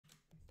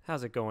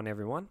How's it going,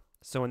 everyone?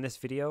 So in this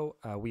video,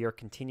 we are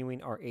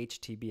continuing our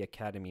HTB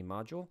Academy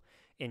module,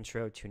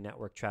 Intro to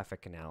Network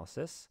Traffic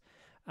Analysis.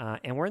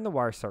 And we're in the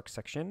Wireshark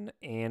section,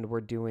 and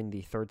we're doing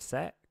the third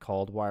set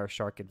called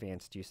Wireshark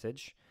Advanced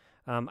Usage.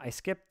 I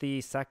skipped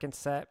the second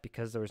set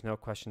because there was no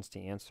questions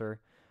to answer.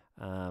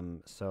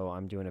 So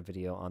I'm doing a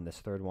video on this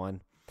third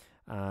one.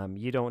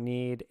 You don't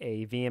need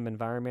a VM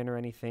environment or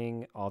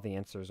anything. All the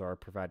answers are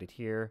provided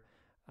here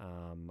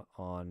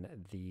on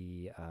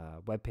the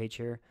web page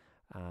here.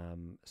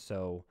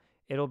 So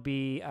it'll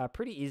be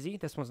pretty easy.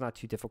 This one's not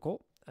too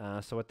difficult.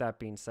 So with that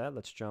being said,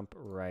 let's jump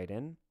right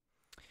in.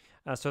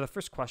 So the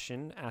first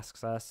question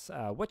asks us,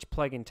 which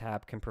plugin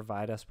tab can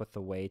provide us with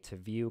a way to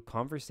view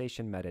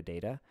conversation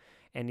metadata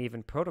and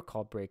even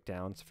protocol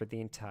breakdowns for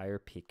the entire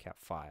PCAP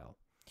file?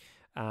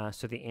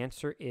 So the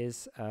answer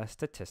is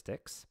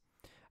statistics.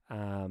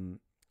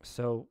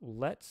 So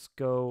let's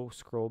go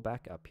scroll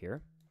back up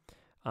here.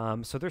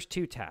 So there's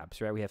two tabs,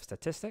 right? We have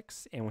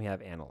statistics and we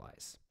have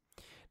analyze.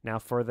 Now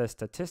for the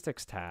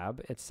statistics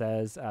tab, it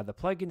says the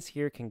plugins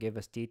here can give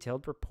us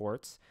detailed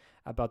reports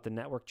about the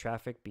network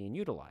traffic being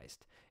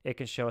utilized. It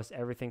can show us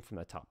everything from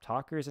the top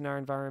talkers in our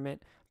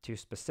environment to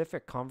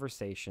specific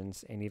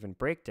conversations and even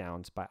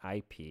breakdowns by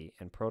IP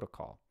and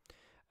protocol.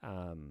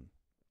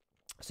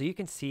 So you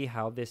can see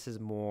how this is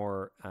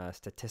more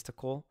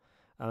statistical,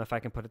 if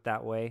I can put it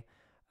that way.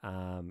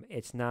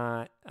 It's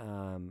not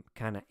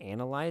kind of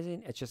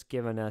analyzing, it's just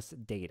giving us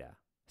data,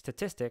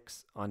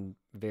 statistics on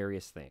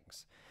various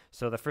things.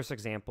 So the first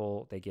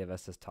example they give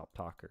us is top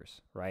talkers,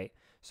 right?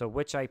 So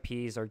which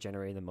IPs are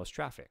generating the most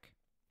traffic,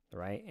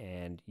 right?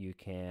 And you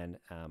can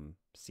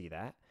see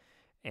that.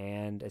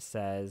 And it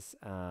says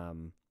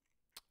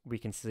we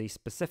can see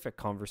specific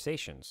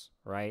conversations,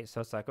 right? So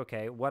it's like,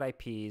 okay, what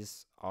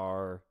IPs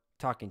are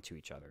talking to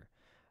each other?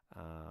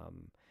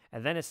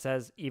 And then it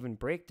says even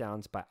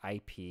breakdowns by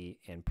IP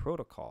and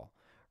protocol,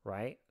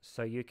 right?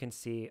 So you can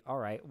see, all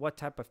right, what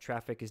type of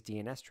traffic is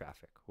DNS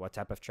traffic? What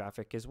type of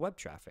traffic is web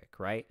traffic,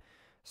 right?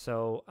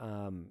 So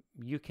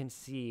you can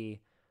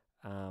see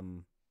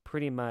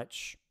pretty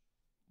much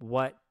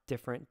what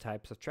different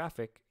types of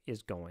traffic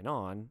is going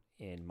on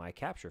in my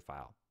capture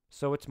file.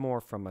 So it's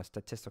more from a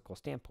statistical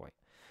standpoint.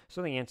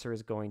 So the answer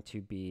is going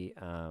to be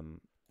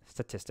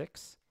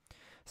statistics.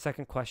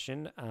 Second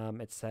question,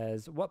 it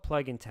says, what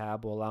plugin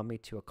tab will allow me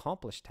to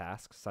accomplish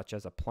tasks such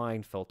as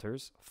applying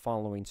filters,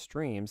 following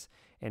streams,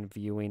 and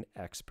viewing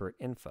expert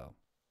info?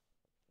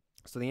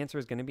 So the answer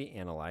is going to be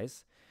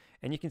analyze.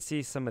 And you can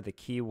see some of the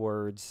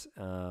keywords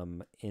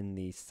in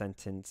the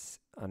sentence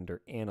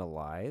under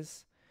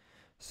analyze.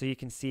 So you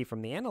can see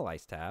from the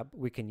analyze tab,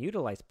 we can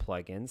utilize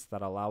plugins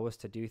that allow us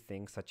to do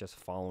things such as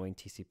following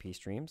TCP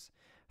streams,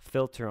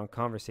 filter on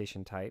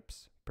conversation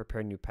types,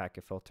 prepare new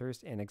packet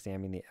filters, and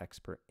examine the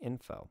expert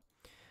info.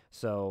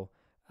 So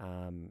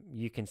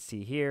you can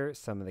see here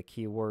some of the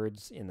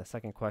keywords in the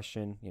second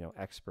question,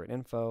 expert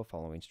info,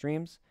 following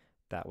streams.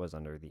 That was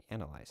under the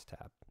analyze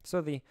tab.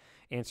 So the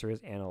answer is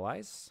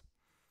analyze.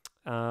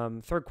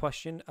 Third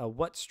question,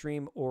 what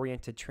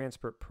stream-oriented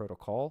transport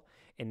protocol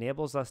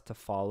enables us to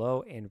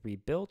follow and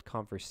rebuild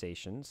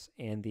conversations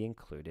and the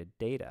included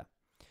data?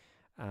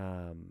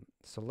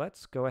 So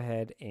let's go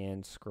ahead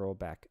and scroll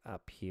back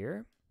up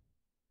here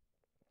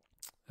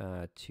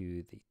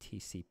to the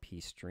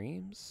TCP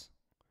streams.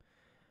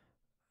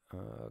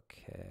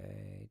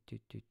 Okay,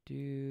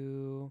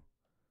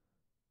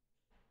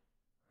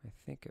 I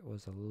think it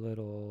was a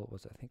little,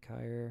 was it, I think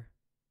higher?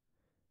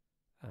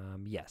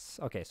 Yes.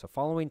 Okay, so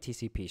following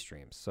TCP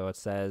streams. So it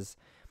says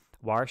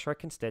Wireshark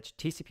can stitch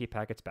TCP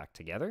packets back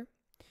together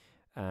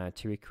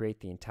to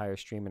recreate the entire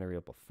stream in a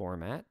readable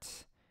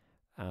format.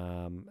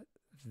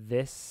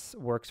 This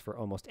works for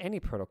almost any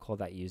protocol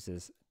that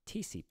uses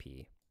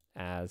TCP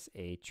as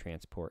a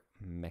transport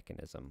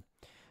mechanism.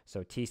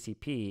 So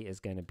TCP is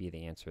going to be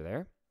the answer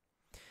there.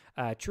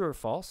 True or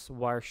false,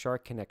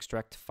 Wireshark can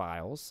extract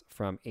files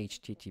from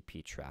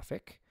HTTP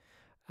traffic.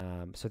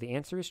 So the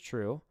answer is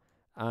true.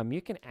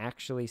 You can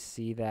actually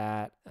see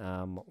that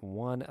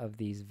one of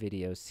these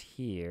videos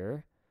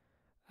here.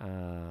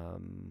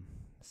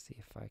 Let's see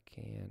if I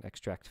can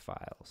extract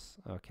files.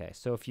 Okay,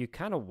 so if you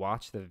kind of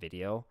watch the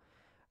video,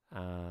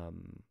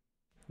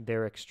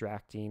 they're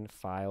extracting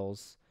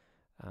files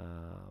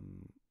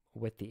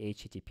with the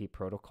HTTP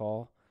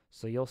protocol.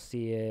 So you'll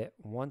see it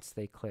once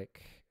they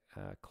click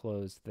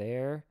close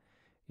there.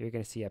 You're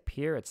going to see up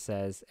here it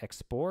says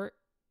export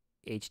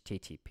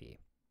HTTP,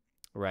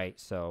 right?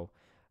 So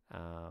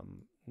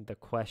the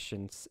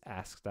questions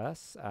asked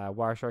us,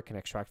 Wireshark can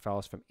extract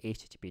files from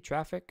HTTP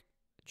traffic.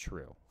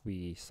 True.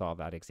 We saw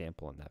that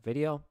example in that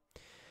video.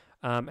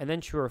 And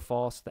then true or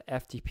false, the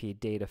FTP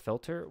data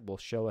filter will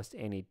show us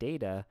any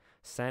data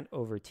sent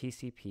over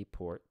TCP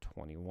port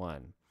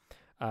 21.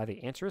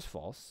 The answer is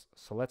false.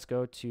 So let's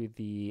go to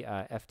the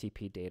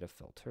FTP data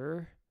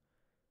filter.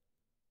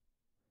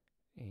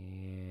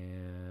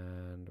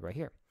 And right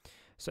here.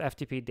 So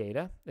FTP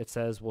data, it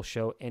says will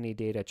show any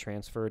data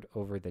transferred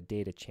over the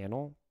data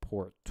channel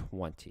port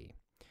 20,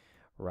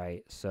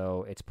 right?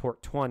 So it's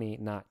port 20,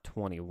 not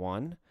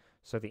 21.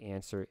 So the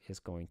answer is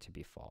going to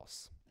be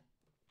false.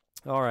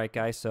 All right,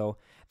 guys, so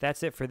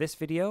that's it for this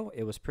video.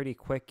 It was pretty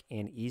quick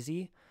and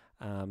easy.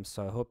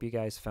 So I hope you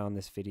guys found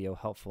this video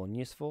helpful and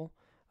useful.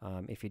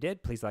 If you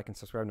did, please like and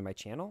subscribe to my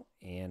channel,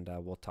 and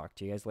we'll talk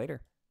to you guys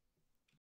later.